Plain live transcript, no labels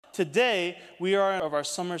Today, we are in our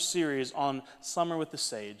summer series on Summer with the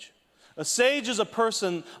Sage. A sage is a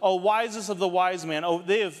person, a wisest of the wise man.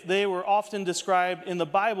 They were often described in the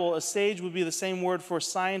Bible. A sage would be the same word for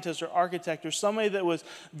scientist or architect or somebody that was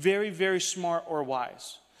very, very smart or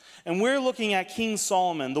wise. And we're looking at King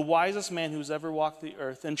Solomon, the wisest man who's ever walked the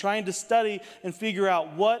earth, and trying to study and figure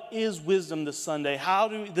out what is wisdom this Sunday.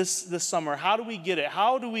 This summer, how do we get it?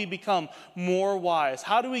 How do we become more wise?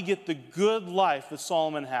 How do we get the good life that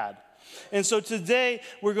Solomon had? And so today,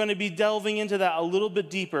 we're going to be delving into that a little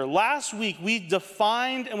bit deeper. Last week, we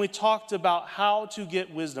defined and we talked about how to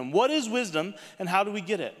get wisdom. What is wisdom and how do we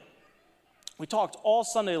get it? We talked all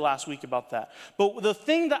Sunday last week about that. But the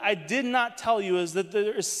thing that I did not tell you is that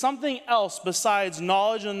there is something else besides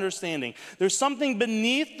knowledge and understanding. There's something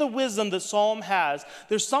beneath the wisdom that Solomon has.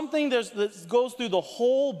 There's something that goes through the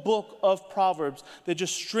whole book of Proverbs that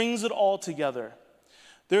just strings it all together.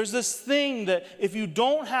 There's this thing that if you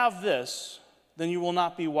don't have this, then you will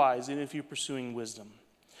not be wise, even if you're pursuing wisdom.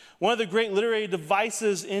 One of the great literary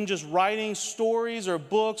devices in just writing stories or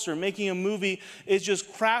books or making a movie is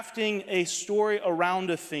just crafting a story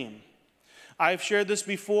around a theme. I've shared this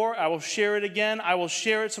before. I will share it again. I will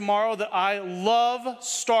share it tomorrow that I love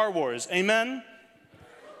Star Wars. Amen?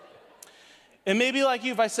 It may be like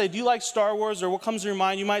you if I say, do you like Star Wars? Or what comes to your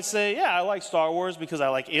mind? You might say, yeah, I like Star Wars because I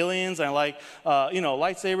like aliens, and I like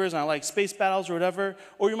lightsabers, and I like space battles or whatever.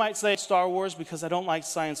 Or you might say Star Wars because I don't like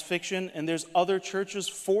science fiction, and there's other churches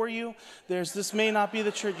for you. This may not be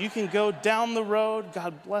the church. You can go down the road.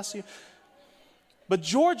 God bless you. But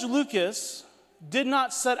George Lucas did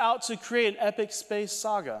not set out to create an epic space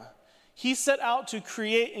saga. He set out to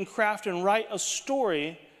create and craft and write a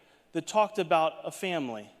story that talked about a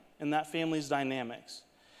family and that family's dynamics.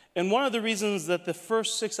 And one of the reasons that the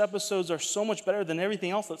first 6 episodes are so much better than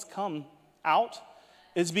everything else that's come out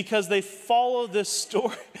is because they follow this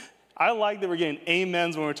story. I like that we're getting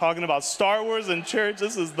amens when we're talking about Star Wars in church.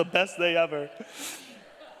 This is the best day ever.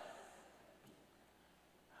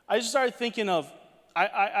 I just started thinking of,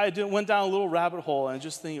 I went down a little rabbit hole and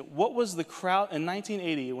just thinking, what was the crowd in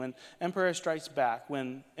 1980 when Empire Strikes Back,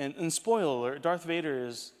 and spoiler alert, Darth Vader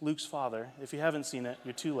is Luke's father. If you haven't seen it,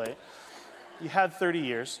 you're too late. You had 30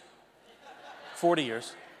 years, 40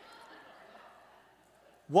 years.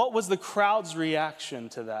 What was the crowd's reaction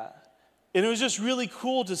to that? And it was just really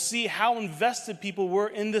cool to see how invested people were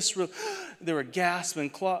in this. There were gasps and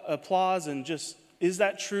applause and just, is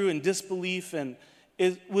that true, and disbelief, and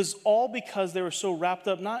it was all because they were so wrapped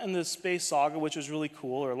up, not in this space saga, which was really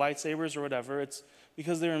cool, or lightsabers or whatever. It's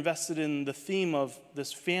because they're invested in the theme of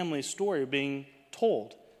this family story being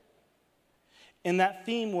told. And that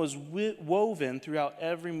theme was woven throughout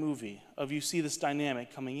every movie of you see this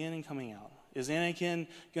dynamic coming in and coming out. Is Anakin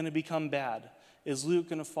going to become bad? Is Luke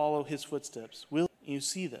going to follow his footsteps? Will you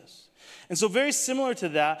see this? And so very similar to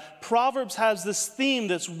that, Proverbs has this theme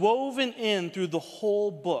that's woven in through the whole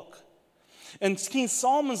book. And King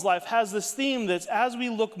Solomon's life has this theme that's, as we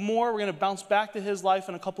look more, we're going to bounce back to his life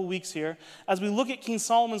in a couple weeks here. As we look at King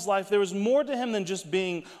Solomon's life, there was more to him than just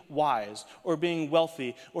being wise or being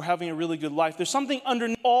wealthy or having a really good life. There's something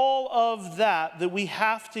underneath all of that we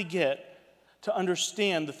have to get to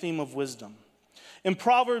understand the theme of wisdom. In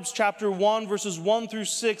Proverbs chapter 1, verses 1 through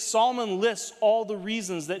 6, Solomon lists all the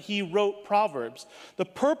reasons that he wrote Proverbs. The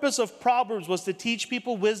purpose of Proverbs was to teach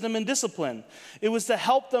people wisdom and discipline. It was to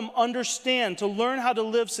help them understand, to learn how to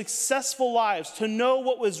live successful lives, to know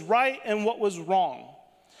what was right and what was wrong.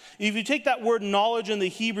 If you take that word knowledge in the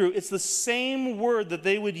Hebrew, it's the same word that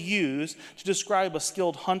they would use to describe a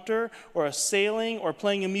skilled hunter or a sailing or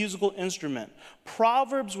playing a musical instrument.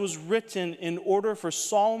 Proverbs was written in order for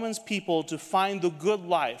Solomon's people to find the good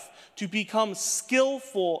life, to become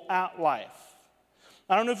skillful at life.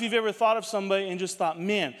 I don't know if you've ever thought of somebody and just thought,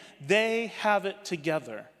 man, they have it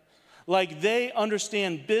together. Like they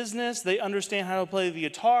understand business, they understand how to play the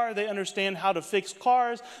guitar, they understand how to fix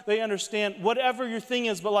cars, they understand whatever your thing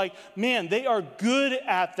is, but like, man, they are good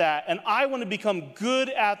at that, and I want to become good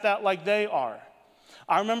at that like they are.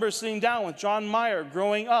 I remember sitting down with John Mayer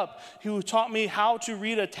growing up, who taught me how to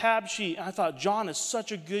read a tab sheet, and I thought, John is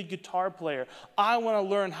such a good guitar player. I want to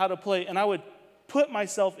learn how to play, and I would put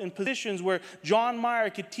myself in positions where John Mayer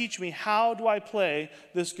could teach me, how do I play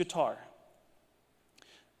this guitar?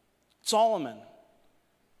 Solomon,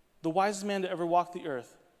 the wisest man to ever walk the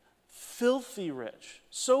earth, filthy rich,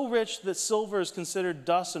 so rich that silver is considered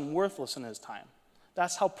dust and worthless in his time.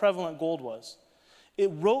 That's how prevalent gold was. It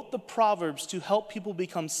wrote the Proverbs to help people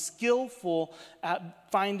become skillful at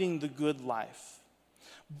finding the good life.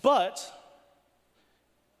 But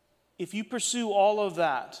if you pursue all of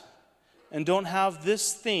that and don't have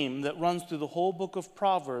this theme that runs through the whole book of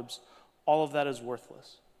Proverbs, all of that is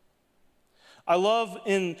worthless. I love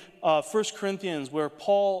in 1 Corinthians where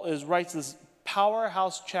Paul writes this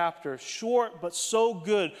powerhouse chapter, short but so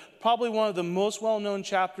good, probably one of the most well-known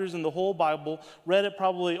chapters in the whole Bible, read at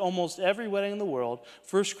probably almost every wedding in the world.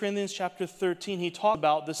 1 Corinthians chapter 13, he talks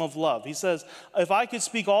about this of love. He says, if I could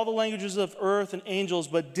speak all the languages of earth and angels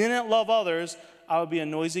but didn't love others, I would be a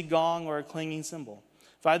noisy gong or a clanging cymbal.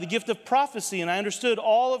 If I had the gift of prophecy and I understood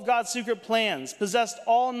all of God's secret plans, possessed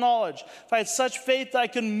all knowledge, if I had such faith that I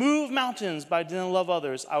could move mountains but I didn't love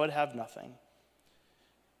others, I would have nothing.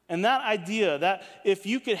 And that idea that if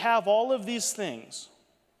you could have all of these things,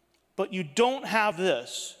 but you don't have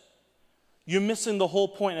this, you're missing the whole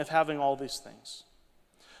point of having all these things.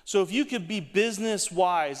 So if you could be business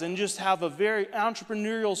wise and just have a very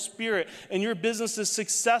entrepreneurial spirit and your business is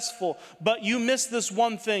successful, but you miss this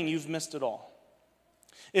one thing, you've missed it all.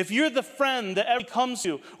 If you're the friend that everybody comes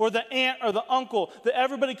to, or the aunt or the uncle that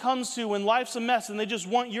everybody comes to when life's a mess and they just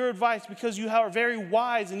want your advice because you are very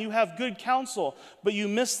wise and you have good counsel, but you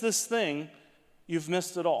miss this thing, you've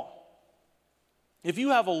missed it all. If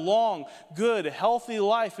you have a long, good, healthy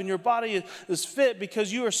life and your body is fit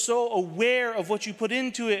because you are so aware of what you put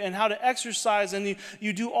into it and how to exercise and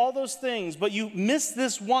you do all those things, but you miss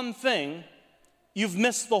this one thing, you've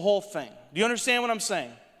missed the whole thing. Do you understand what I'm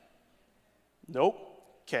saying? Nope.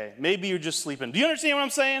 Okay, maybe you're just sleeping. Do you understand what I'm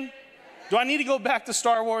saying? Do I need to go back to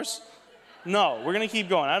Star Wars? No, we're going to keep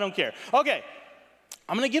going. I don't care. Okay,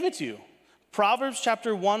 I'm going to give it to you. Proverbs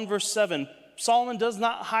chapter 1, verse 7. Solomon does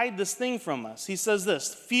not hide this thing from us. He says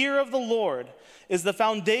this, fear of the Lord is the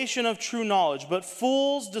foundation of true knowledge, but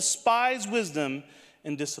fools despise wisdom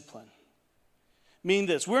and discipline. Meaning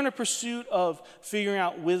this, we're in a pursuit of figuring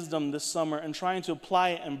out wisdom this summer and trying to apply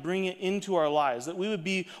it and bring it into our lives, that we would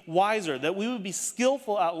be wiser, that we would be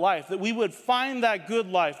skillful at life, that we would find that good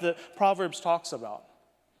life that Proverbs talks about,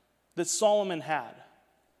 that Solomon had.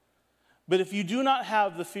 But if you do not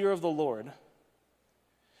have the fear of the Lord,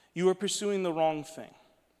 you are pursuing the wrong thing.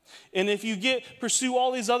 And if you pursue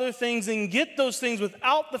all these other things and get those things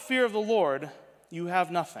without the fear of the Lord, you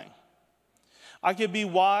have nothing. I could be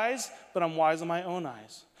wise, but I'm wise in my own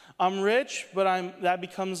eyes. I'm rich, but that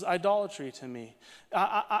becomes idolatry to me.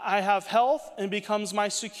 I have health and it becomes my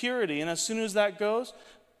security. And as soon as that goes,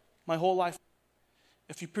 my whole life.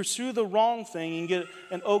 If you pursue the wrong thing and get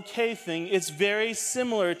an okay thing, it's very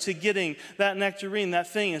similar to getting that nectarine. That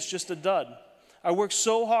thing is just a dud. I worked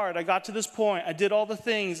so hard. I got to this point. I did all the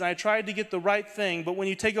things. And I tried to get the right thing. But when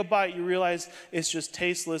you take a bite, you realize it's just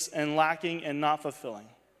tasteless and lacking and not fulfilling.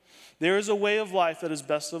 There is a way of life that is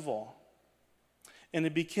best of all. And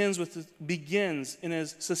it begins and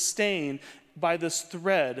is sustained by this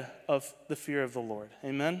thread of the fear of the Lord.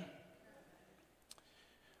 Amen?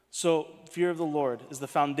 So, fear of the Lord is the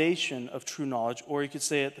foundation of true knowledge. Or you could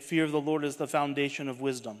say it, the fear of the Lord is the foundation of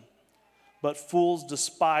wisdom. But fools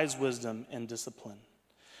despise wisdom and discipline.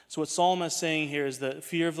 So what Solomon is saying here is that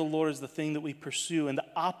fear of the Lord is the thing that we pursue. And the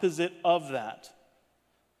opposite of that,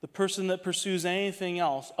 the person that pursues anything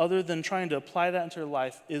else other than trying to apply that into their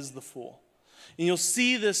life is the fool. And you'll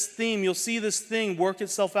see this theme, you'll see this thing work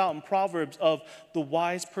itself out in Proverbs of the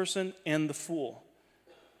wise person and the fool.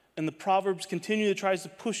 And the Proverbs continually tries to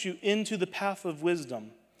push you into the path of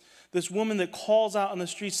wisdom. This woman that calls out on the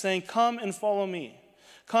street saying, come and follow me.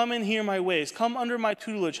 Come and hear my ways. Come under my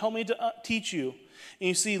tutelage. Help me to teach you. And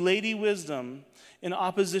you see Lady Wisdom in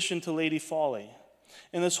opposition to Lady Folly.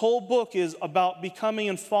 And this whole book is about becoming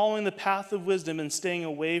and following the path of wisdom and staying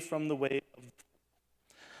away from the way of.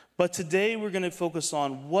 But today we're going to focus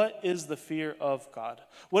on what is the fear of God.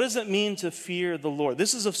 What does it mean to fear the Lord?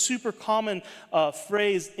 This is a super common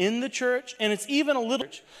phrase in the church, and it's even a little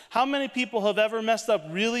church. How many people have ever messed up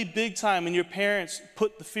really big time and your parents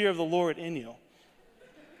put the fear of the Lord in you?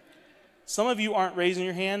 Some of you aren't raising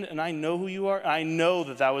your hand, and I know who you are. I know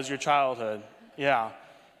that was your childhood. Yeah.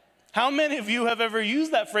 How many of you have ever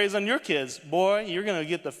used that phrase on your kids? Boy, you're going to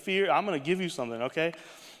get the fear. I'm going to give you something, okay?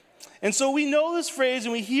 And so we know this phrase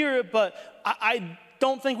and we hear it, but I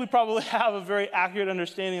don't think we probably have a very accurate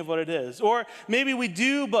understanding of what it is. Or maybe we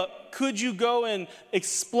do, but could you go and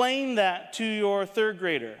explain that to your third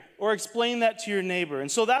grader? Or explain that to your neighbor? And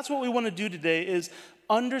so that's what we want to do today is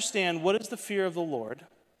understand what is the fear of the Lord.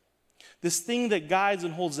 This thing that guides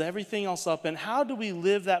and holds everything else up, and how do we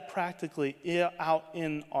live that practically out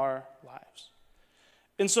in our lives?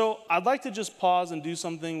 And so I'd like to just pause and do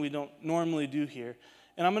something we don't normally do here.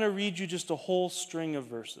 And I'm going to read you just a whole string of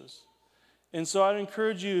verses. And so I'd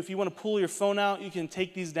encourage you, if you want to pull your phone out, you can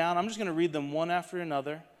take these down. I'm just going to read them one after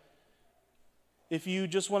another. If you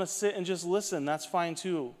just want to sit and just listen, that's fine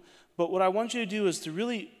too. But what I want you to do is to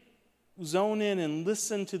really zone in and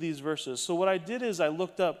listen to these verses. So what I did is I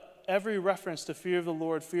looked up every reference to fear of the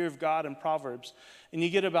Lord, fear of God in Proverbs, and you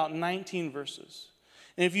get about 19 verses.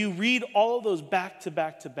 And if you read all of those back to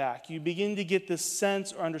back to back, you begin to get this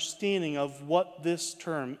sense or understanding of what this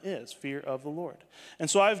term is, fear of the Lord. And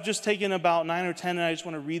so I've just taken about 9 or 10, and I just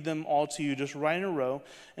want to read them all to you, just right in a row.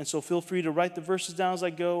 And so feel free to write the verses down as I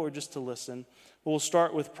go or just to listen. But we'll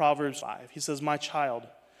start with Proverbs 5. He says, "My child,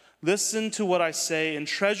 listen to what I say and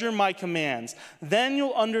treasure my commands. Then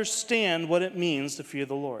you'll understand what it means to fear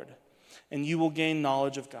the Lord, and you will gain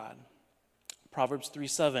knowledge of God." Proverbs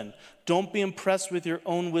 3:7, "Don't be impressed with your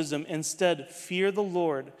own wisdom. Instead, fear the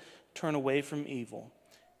Lord. Turn away from evil."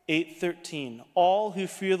 8:13, "All who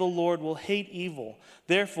fear the Lord will hate evil.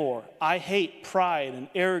 Therefore, I hate pride and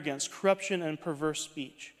arrogance, corruption and perverse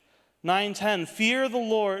speech." 9:10, fear of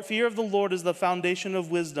the Lord is the foundation of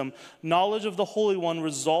wisdom. Knowledge of the Holy One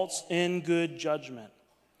results in good judgment.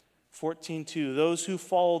 14:2, "Those who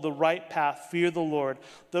follow the right path fear the Lord.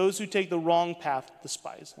 Those who take the wrong path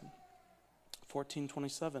despise him."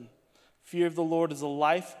 14:27, "Fear of the Lord is a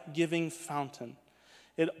life-giving fountain.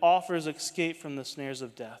 It offers escape from the snares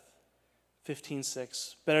of death."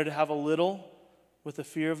 15:6, "Better to have a little with the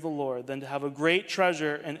fear of the Lord than to have a great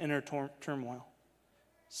treasure in inner turmoil."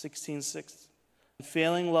 16:6,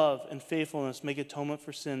 "Failing love and faithfulness make atonement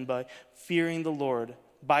for sin by fearing the Lord.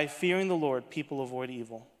 By fearing the Lord, people avoid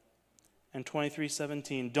evil." And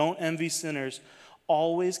 23:17, "Don't envy sinners.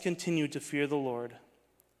 Always continue to fear the Lord."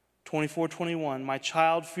 24:21, "My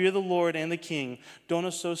child, fear the Lord and the king. Don't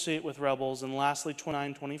associate with rebels." And lastly,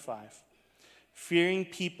 29:25, "Fearing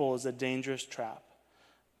people is a dangerous trap,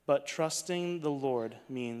 but trusting the Lord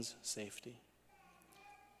means safety."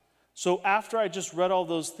 So after I just read all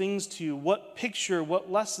those things to you, what picture,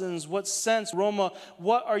 what lessons, what sense, Roma,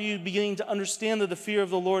 what are you beginning to understand that the fear of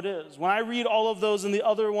the Lord is? When I read all of those and the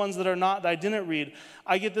other ones that are not, that I didn't read,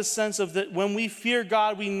 I get this sense of that when we fear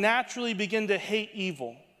God, we naturally begin to hate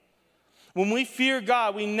evil. When we fear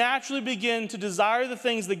God, we naturally begin to desire the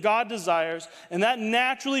things that God desires, and that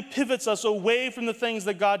naturally pivots us away from the things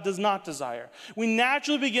that God does not desire. We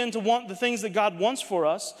naturally begin to want the things that God wants for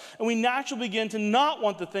us, and we naturally begin to not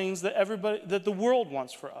want the things that the world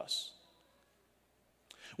wants for us.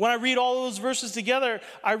 When I read all of those verses together,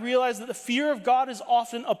 I realize that the fear of God is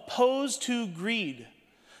often opposed to greed.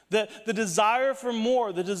 The desire for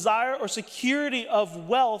more, the desire or security of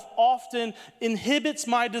wealth often inhibits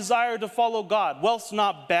my desire to follow God. Wealth's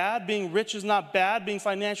not bad. Being rich is not bad. Being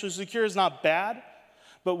financially secure is not bad.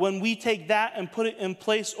 But when we take that and put it in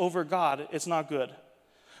place over God, it's not good.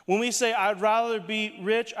 When we say, I'd rather be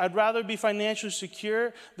rich, I'd rather be financially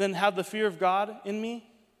secure than have the fear of God in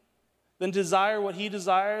me, than desire what he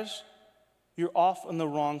desires, you're off in the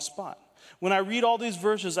wrong spot. When I read all these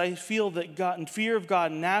verses, I feel that God and fear of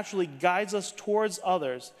God naturally guides us towards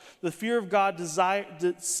others. The fear of God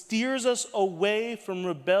steers us away from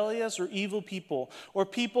rebellious or evil people, or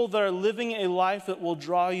people that are living a life that will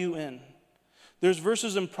draw you in. There's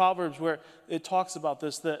verses in Proverbs where it talks about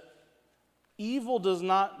this, that evil does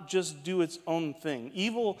not just do its own thing.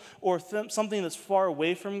 Evil or something that's far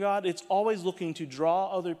away from God, it's always looking to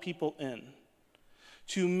draw other people in.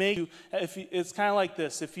 To make you, it's kind of like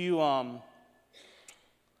this. If you,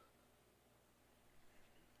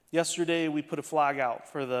 yesterday we put a flag out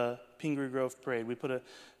for the Pingree Grove Parade. We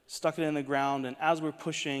stuck it in the ground, and as we're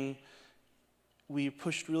pushing, we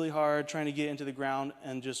pushed really hard trying to get into the ground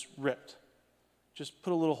and just ripped. Just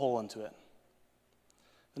put a little hole into it.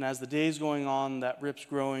 And as the day's going on, that rip's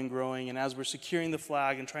growing, and as we're securing the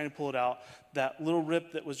flag and trying to pull it out, that little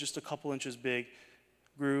rip that was just a couple inches big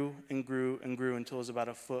grew and grew and grew until it was about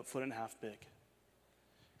a foot and a half big. And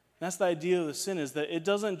that's the idea of the sin, is that it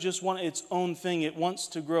doesn't just want its own thing. It wants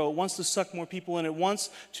to grow. It wants to suck more people in. It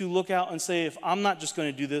wants to look out and say, if I'm not just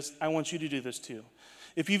going to do this, I want you to do this too.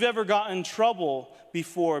 If you've ever gotten in trouble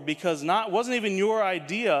before because it wasn't even your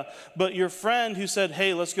idea, but your friend who said,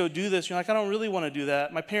 hey, let's go do this, you're like, I don't really want to do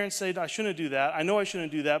that. My parents say I shouldn't do that. I know I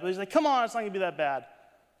shouldn't do that. But he's like, come on, it's not going to be that bad.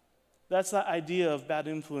 That's that idea of bad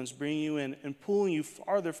influence bringing you in and pulling you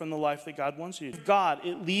farther from the life that God wants you to. God,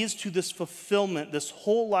 it leads to this fulfillment, this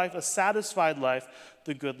whole life, a satisfied life,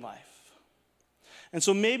 the good life. And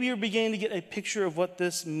so maybe you're beginning to get a picture of what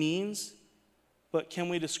this means, but can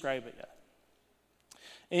we describe it yet?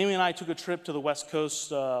 Amy and I took a trip to the West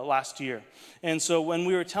Coast last year. And so when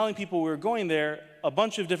we were telling people we were going there, a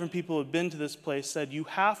bunch of different people who had been to this place said, you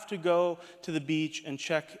have to go to the beach and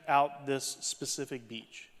check out this specific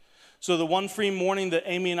beach. So the one free morning that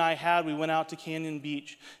Amy and I had, we went out to Canyon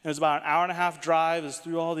Beach. And it was about an hour-and-a-half drive. It was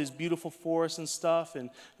through all these beautiful forests and stuff. And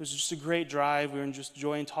it was just a great drive. We were just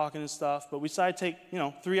enjoying talking and stuff. But we decided to take,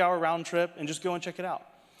 3-hour round trip and just go and check it out.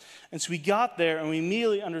 And so we got there, and we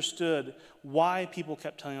immediately understood why people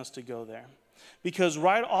kept telling us to go there. Because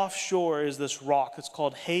right offshore is this rock. It's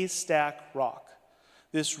called Haystack Rock.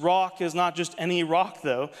 This rock is not just any rock,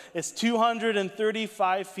 though. It's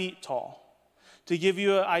 235 feet tall. To give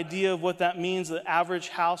you an idea of what that means, the average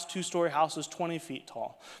house, 2-story house, is 20 feet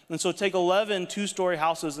tall. And so take 11 2-story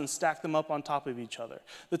houses and stack them up on top of each other.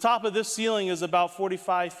 The top of this ceiling is about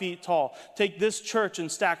 45 feet tall. Take this church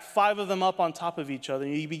and stack 5 of them up on top of each other,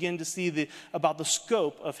 and you begin to see about the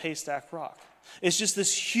scope of Haystack Rock. It's just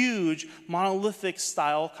this huge monolithic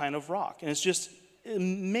style kind of rock, and it's just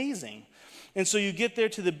amazing. And so you get there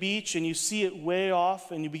to the beach and you see it way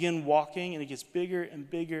off and you begin walking and it gets bigger and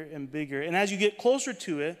bigger and bigger. And as you get closer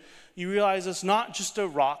to it, you realize it's not just a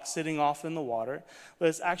rock sitting off in the water, but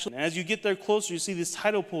it's actually, and as you get there closer, you see these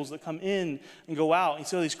tidal pools that come in and go out. You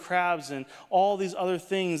see all these crabs and all these other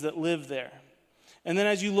things that live there. And then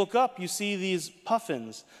as you look up, you see these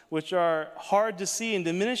puffins, which are hard to see and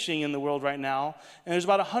diminishing in the world right now. And there's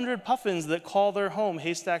about 100 puffins that call their home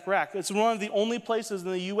Haystack Rock. It's one of the only places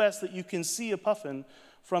in the U.S. that you can see a puffin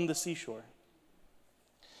from the seashore.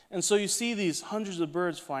 And so you see these hundreds of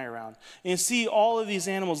birds flying around. And you see all of these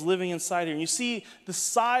animals living inside here. And you see the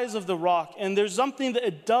size of the rock. And there's something that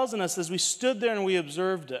it does in us as we stood there and we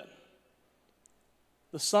observed it.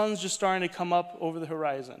 The sun's just starting to come up over the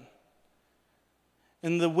horizon.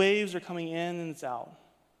 And the waves are coming in and it's out.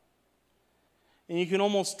 And you can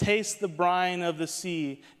almost taste the brine of the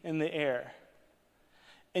sea in the air.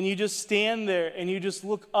 And you just stand there and you just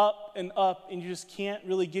look up and you just can't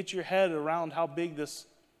really get your head around how big this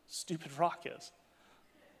stupid rock is.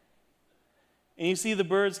 And you see the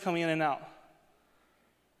birds coming in and out.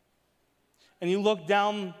 And you look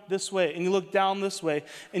down this way and you look down this way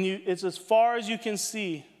and it's as far as you can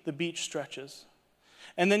see, the beach stretches.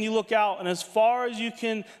 And then you look out, and as far as you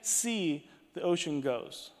can see, the ocean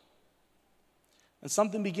goes. And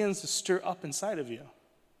something begins to stir up inside of you.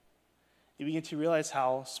 You begin to realize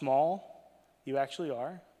how small you actually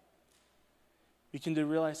are. You begin to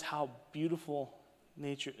realize how beautiful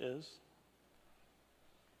nature is.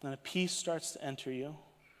 And a peace starts to enter you.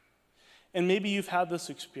 And maybe you've had this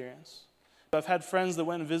experience. I've had friends that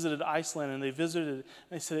went and visited Iceland, and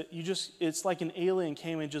they said, it's like an alien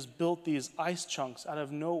came and just built these ice chunks out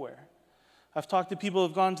of nowhere. I've talked to people who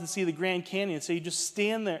have gone to see the Grand Canyon and say you just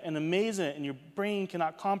stand there and amaze it, and your brain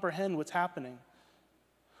cannot comprehend what's happening.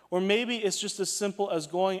 Or maybe it's just as simple as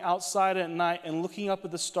going outside at night and looking up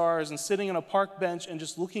at the stars and sitting on a park bench and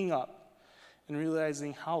just looking up and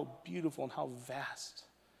realizing how beautiful and how vast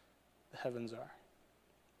the heavens are.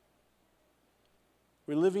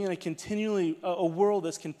 We're living in a world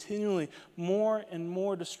that's continually more and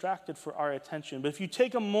more distracted for our attention. But if you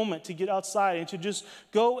take a moment to get outside and to just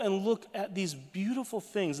go and look at these beautiful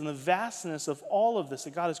things and the vastness of all of this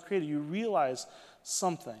that God has created, you realize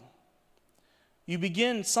something.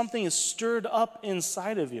 Something is stirred up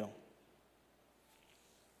inside of you.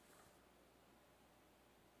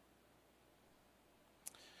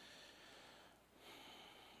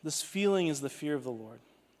 This feeling is the fear of the Lord.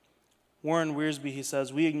 Warren Wiersbe, he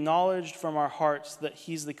says, we acknowledged from our hearts that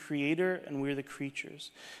he's the creator and we're the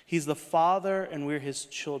creatures. He's the father and we're his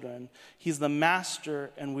children. He's the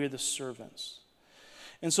master and we're the servants.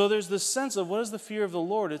 And so there's this sense of what is the fear of the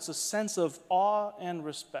Lord? It's a sense of awe and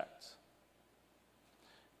respect.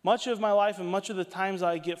 Much of my life and much of the times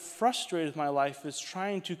I get frustrated with my life is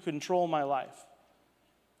trying to control my life.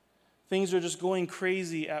 Things are just going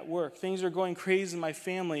crazy at work. Things are going crazy in my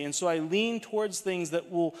family. And so I lean towards things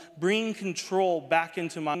that will bring control back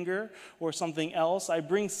into my anger or something else. I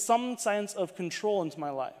bring some sense of control into my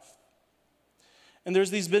life. And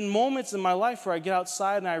there's been moments in my life where I get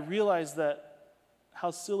outside and I realize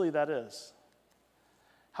how silly that is.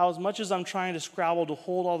 How as much as I'm trying to scrabble to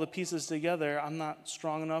hold all the pieces together, I'm not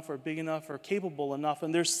strong enough or big enough or capable enough.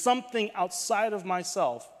 And there's something outside of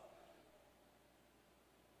myself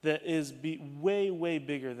that is way, way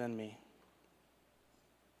bigger than me.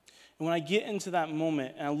 And when I get into that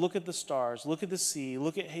moment and I look at the stars, look at the sea,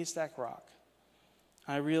 look at Haystack Rock,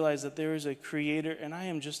 I realize that there is a creator and I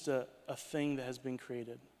am just a thing that has been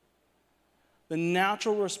created. The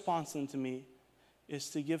natural response into me is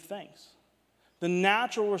to give thanks. The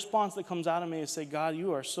natural response that comes out of me is say, God,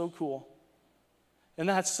 you are so cool. And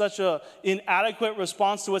that's such an inadequate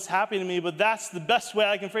response to what's happening to me, but that's the best way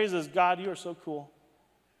I can phrase it is, God, you are so cool.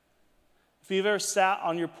 If you've ever sat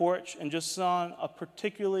on your porch and just saw a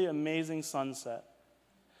particularly amazing sunset,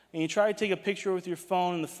 and you try to take a picture with your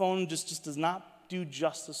phone, and the phone just does not do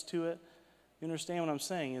justice to it. You understand what I'm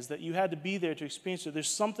saying? Is that you had to be there to experience it. There's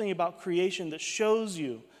something about creation that shows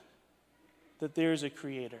you that there's a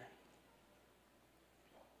creator.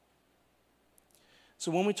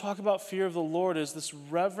 So when we talk about fear of the Lord, is this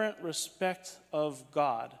reverent respect of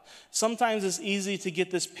God. Sometimes it's easy to get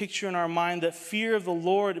this picture in our mind that fear of the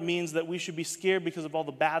Lord means that we should be scared because of all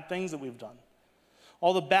the bad things that we've done.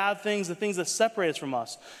 All the bad things, the things that separate us from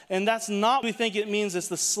us. And that's not what we think it means. It's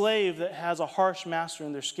the slave that has a harsh master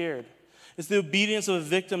and they're scared. It's the obedience of a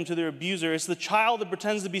victim to their abuser. It's the child that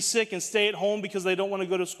pretends to be sick and stay at home because they don't want to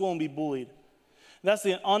go to school and be bullied. That's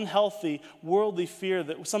the unhealthy, worldly fear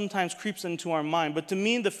that sometimes creeps into our mind. But to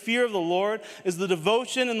me, the fear of the Lord is the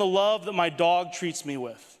devotion and the love that my dog treats me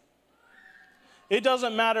with. It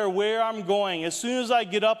doesn't matter where I'm going. As soon as I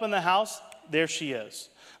get up in the house, there she is.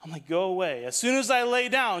 I'm like, go away. As soon as I lay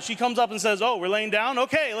down, she comes up and says, oh, we're laying down?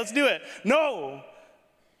 Okay, let's do it. No.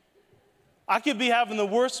 I could be having the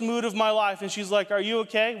worst mood of my life, and she's like, are you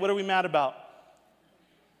okay? What are we mad about?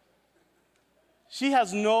 She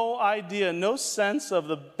has no idea, no sense of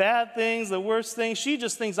the bad things, the worst things. She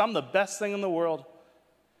just thinks I'm the best thing in the world.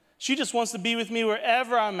 She just wants to be with me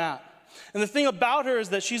wherever I'm at. And the thing about her is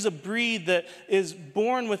that she's a breed that is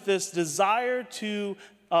born with this desire to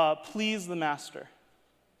please the master.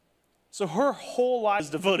 So her whole life is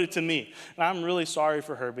devoted to me. And I'm really sorry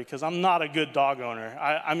for her because I'm not a good dog owner.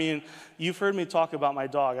 I mean, you've heard me talk about my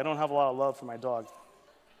dog. I don't have a lot of love for my dog.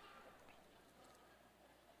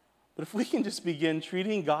 But if we can just begin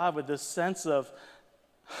treating God with this sense of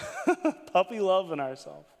puppy love in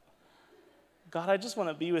ourselves. God, I just want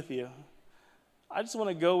to be with you. I just want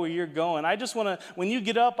to go where you're going. I just want to, when you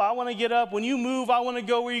get up, I want to get up. When you move, I want to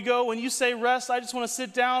go where you go. When you say rest, I just want to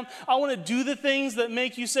sit down. I want to do the things that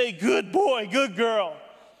make you say, good boy, good girl.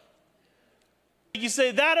 You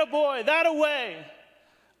say, that a boy, that a way.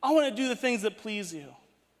 I want to do the things that please you.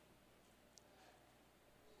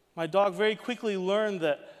 My dog very quickly learned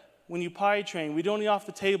that when you potty train, we don't eat off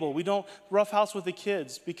the table. We don't roughhouse with the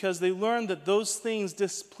kids because they learned that those things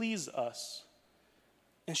displease us.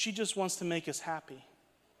 And she just wants to make us happy.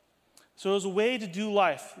 So there's a way to do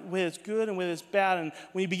life, a way that's good and a way that's bad. And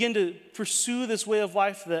when you begin to pursue this way of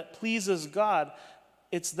life that pleases God,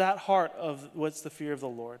 it's that heart of what's the fear of the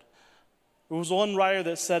Lord. There was one writer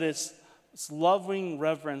that said it's loving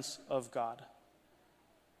reverence of God.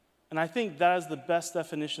 And I think that is the best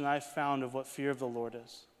definition I've found of what fear of the Lord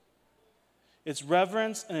is. It's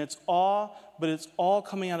reverence and it's awe, but it's all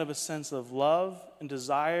coming out of a sense of love and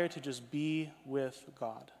desire to just be with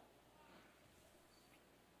God.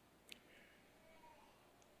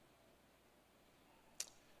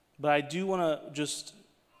 But I do want to just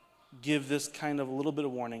give this kind of a little bit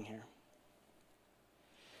of warning here.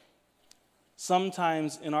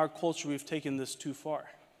 Sometimes in our culture we've taken this too far.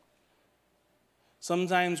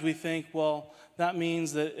 Sometimes we think, well, that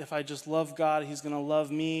means that if I just love God, he's going to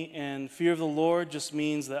love me, and fear of the Lord just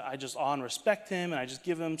means that I just awe and respect him, and I just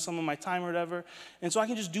give him some of my time or whatever, and so I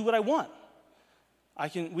can just do what I want.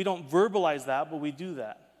 We don't verbalize that, but we do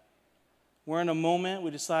that. We're in a moment,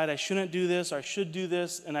 we decide I shouldn't do this, or I should do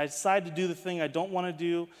this, and I decide to do the thing I don't want to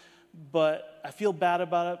do, but I feel bad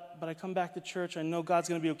about it, but I come back to church, I know God's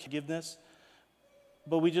going to be okay, forgiveness,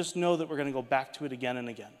 but we just know that we're going to go back to it again and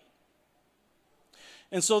again.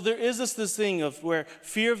 And so there is this thing of where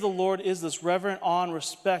fear of the Lord is this reverent awe and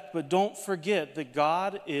respect, but don't forget that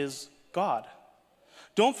God is God.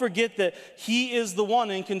 Don't forget that he is the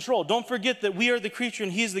one in control. Don't forget that we are the creature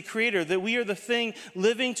and he is the creator, that we are the thing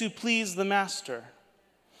living to please the master.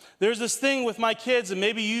 There's this thing with my kids, and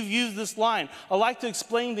maybe you've used this line. I like to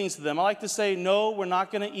explain things to them. I like to say, no, we're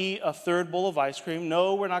not going to eat a third bowl of ice cream.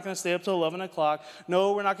 No, we're not going to stay up till 11 o'clock.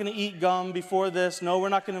 No, we're not going to eat gum before this. No, we're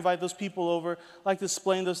not going to invite those people over. I like to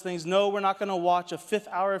explain those things. No, we're not going to watch a fifth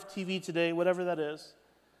hour of TV today, whatever that is.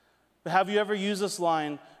 But have you ever used this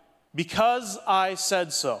line, because I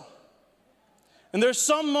said so? And there's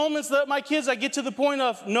some moments that my kids, I get to the point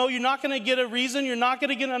of, no, you're not going to get a reason, you're not going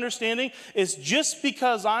to get an understanding. It's just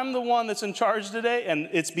because I'm the one that's in charge today, and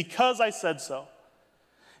it's because I said so.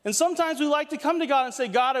 And sometimes we like to come to God and say,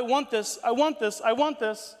 God, I want this, I want this, I want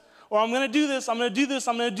this. Or I'm going to do this, I'm going to do this,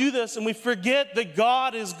 I'm going to do this. And we forget that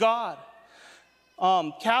God is God.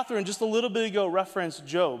 Catherine, just a little bit ago, referenced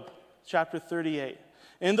Job, chapter 38.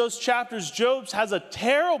 In those chapters, Job has a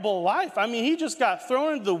terrible life. I mean, he just got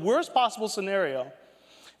thrown into the worst possible scenario.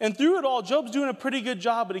 And through it all, Job's doing a pretty good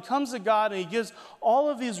job, but he comes to God and he gives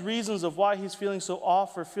all of these reasons of why he's feeling so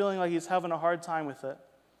off or feeling like he's having a hard time with it.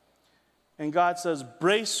 And God says,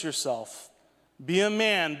 brace yourself, be a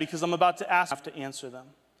man, because I'm about to ask you to answer them.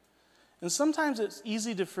 And sometimes it's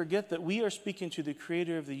easy to forget that we are speaking to the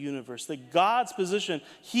creator of the universe, that God's position,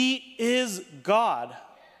 he is God.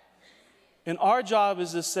 And our job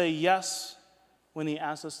is to say yes when he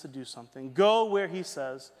asks us to do something. Go where he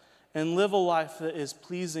says and live a life that is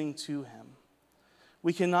pleasing to him.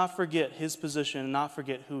 We cannot forget his position and not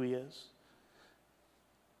forget who he is.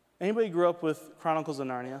 Anybody grew up with Chronicles of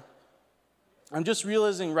Narnia? I'm just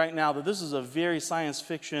realizing right now that this is a very science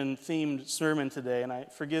fiction themed sermon today, and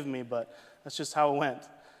forgive me, but that's just how it went.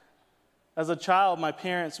 As a child,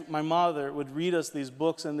 my mother would read us these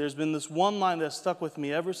books, and there's been this one line that stuck with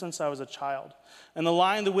me ever since I was a child. And the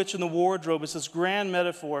line, The Witch and the Wardrobe, is this grand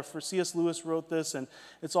metaphor. For C.S. Lewis wrote this, and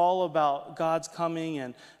it's all about God's coming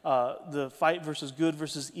and the fight versus good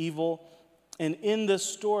versus evil. And in this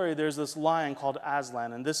story, there's this lion called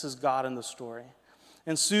Aslan, and this is God in the story.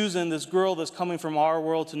 And Susan, this girl that's coming from our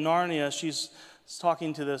world to Narnia, she's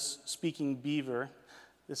talking to this speaking beaver.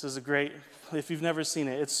 This is a great, if you've never seen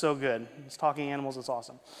it, it's so good. It's talking animals, it's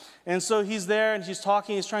awesome. And so he's there and he's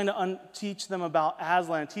trying to teach them about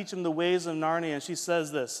Aslan, teach them the ways of Narnia. And she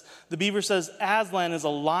says this, the beaver says, Aslan is a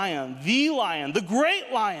lion, the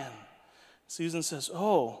great lion. Susan says,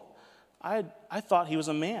 oh, I thought he was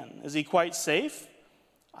a man. Is he quite safe?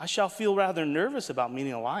 I shall feel rather nervous about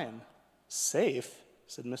meeting a lion. Safe?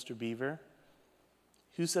 Said Mr. Beaver.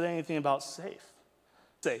 Who said anything about safe?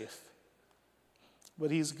 Safe.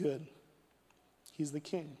 But he's good. He's the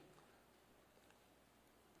king.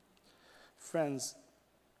 Friends,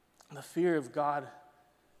 the fear of God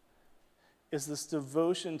is this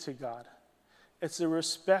devotion to God. It's a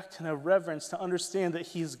respect and a reverence to understand that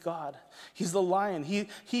he's God. He's the lion.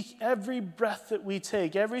 Every breath that we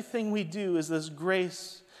take, everything we do is this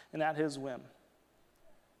grace and at his whim.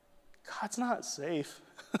 God's not safe.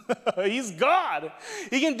 He's God.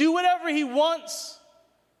 He can do whatever he wants.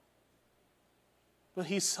 But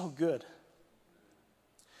he's so good.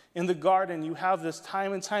 In the garden, you have this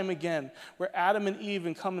time and time again where Adam and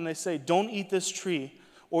Eve come and they say, don't eat this tree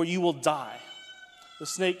or you will die. The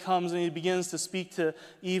snake comes and he begins to speak to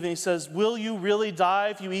Eve and he says, will you really die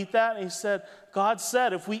if you eat that? And he said, God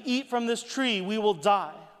said, if we eat from this tree, we will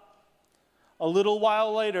die. A little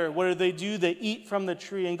while later, what do? They eat from the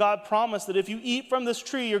tree. And God promised that if you eat from this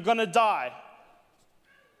tree, you're going to die.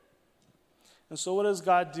 And so what does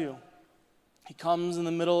God do? He comes in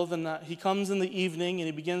the middle of the night. He comes in the evening and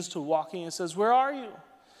he begins to walking and says, where are you?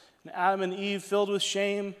 And Adam and Eve, filled with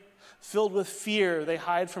shame, filled with fear, they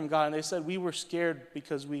hide from God. And they said, we were scared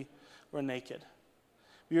because we were naked.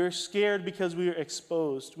 We were scared because we were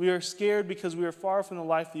exposed. We were scared because we were far from the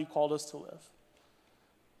life that you called us to live.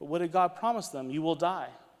 But what did God promise them? You will die.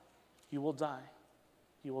 You will die.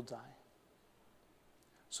 You will die.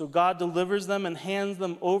 So God delivers them and hands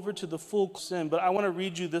them over to the full sin. But I want to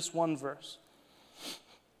read you this one verse.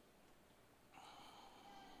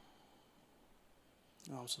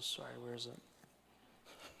 Oh, I'm so sorry. Where is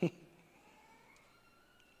it?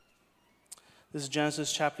 This is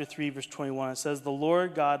Genesis chapter 3, verse 21. It says, the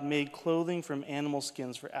Lord God made clothing from animal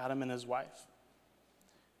skins for Adam and his wife.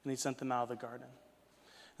 And he sent them out of the garden.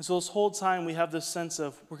 And so this whole time we have this sense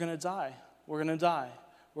of we're going to die, we're going to die,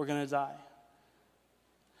 we're going to die.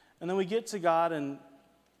 And then we get to God and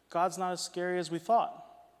God's not as scary as we thought.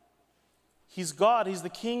 He's God, he's the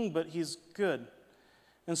king, but he's good.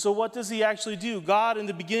 And so what does he actually do? God in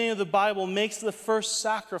the beginning of the Bible makes the first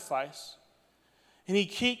sacrifice. And he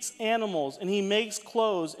keeps animals, and he makes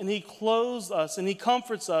clothes, and he clothes us, and he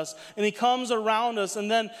comforts us, and he comes around us. And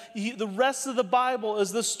then the rest of the Bible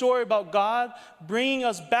is the story about God bringing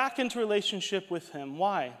us back into relationship with him.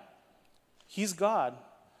 Why? He's God,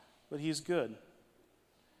 but he's good.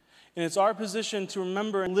 And it's our position to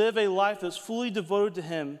remember and live a life that's fully devoted to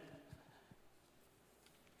him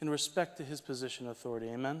in respect to his position of authority.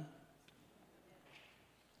 Amen?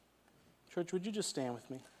 Church, would you just stand with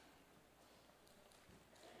me?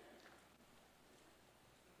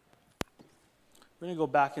 We're going to go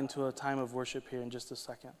back into a time of worship here in just a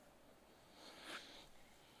second.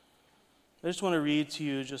 I just want to read to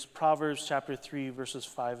you just Proverbs chapter 3, verses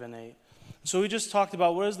 5 and 8. So we just talked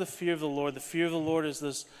about what is the fear of the Lord. The fear of the Lord is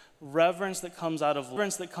this reverence that comes out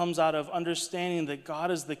of understanding that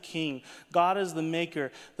God is the king, God is the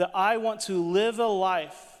maker, that I want to live a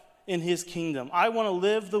life in his kingdom. I want to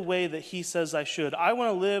live the way that he says I should. I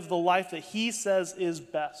want to live the life that he says is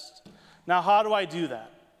best. Now, how do I do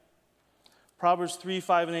that? Proverbs 3,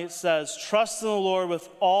 5, and 8 says, trust in the Lord with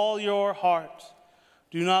all your heart.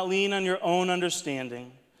 Do not lean on your own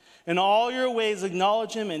understanding. In all your ways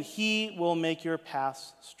acknowledge him, and he will make your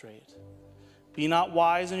paths straight. Be not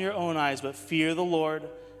wise in your own eyes, but fear the Lord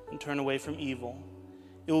and turn away from evil.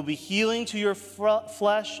 It will be healing to your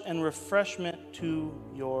flesh and refreshment to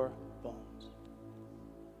your bones.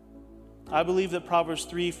 I believe that Proverbs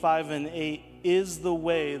 3, 5, and 8 is the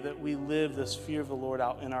way that we live this fear of the Lord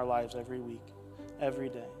out in our lives every week, every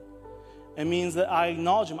day. It means that I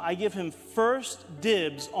acknowledge him. I give him first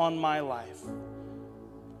dibs on my life.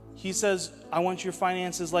 He says, I want your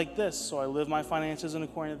finances like this, so I live my finances in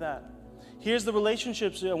according to that. Here's the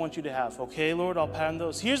relationships that I want you to have. Okay, Lord, I'll pattern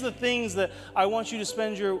those. Here's the things that I want you to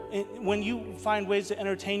spend when you find ways to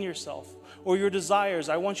entertain yourself or your desires,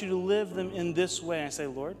 I want you to live them in this way. And I say,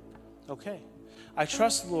 Lord, okay. I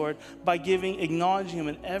trust the Lord by acknowledging him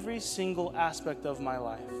in every single aspect of my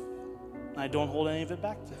life. And I don't hold any of it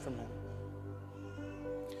back from him.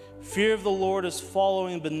 Fear of the Lord is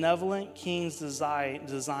following benevolent king's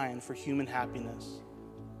design for human happiness.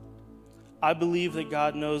 I believe that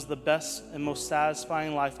God knows the best and most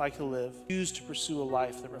satisfying life I could live. I choose to pursue a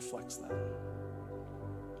life that reflects that.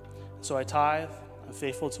 So I tithe. I'm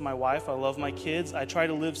faithful to my wife. I love my kids. I try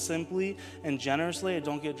to live simply and generously. I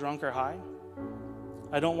don't get drunk or high.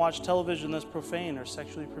 I don't watch television that's profane or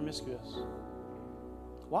sexually promiscuous.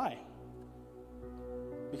 Why?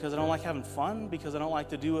 Because I don't like having fun? Because I don't like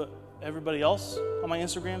to do what everybody else on my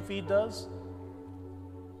Instagram feed does?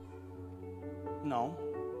 No.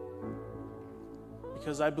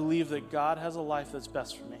 Because I believe that God has a life that's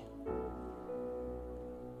best for me.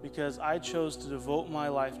 Because I chose to devote my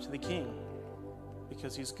life to the King.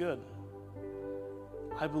 Because he's good.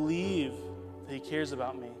 I believe that he cares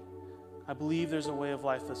about me. I believe there's a way of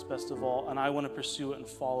life that's best of all, and I want to pursue it and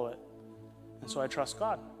follow it. And so I trust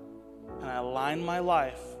God. And I align my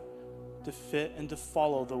life to fit and to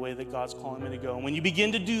follow the way that God's calling me to go. And when you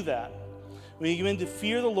begin to do that, when you begin to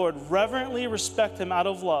fear the Lord, reverently respect him out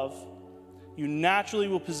of love, you naturally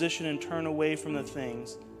will position and turn away from the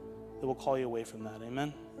things that will call you away from that.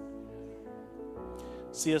 Amen?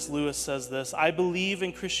 C.S. Lewis says this, I believe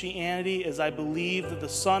in Christianity as I believe that the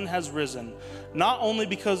sun has risen, not only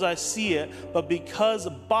because I see it, but because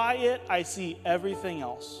by it I see everything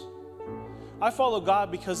else. I follow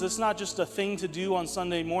God because it's not just a thing to do on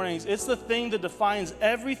Sunday mornings. It's the thing that defines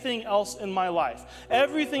everything else in my life.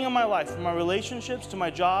 Everything in my life, from my relationships to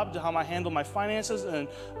my job to how I handle my finances and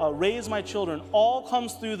raise my children, all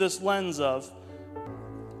comes through this lens of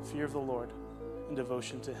fear of the Lord and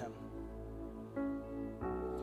devotion to him.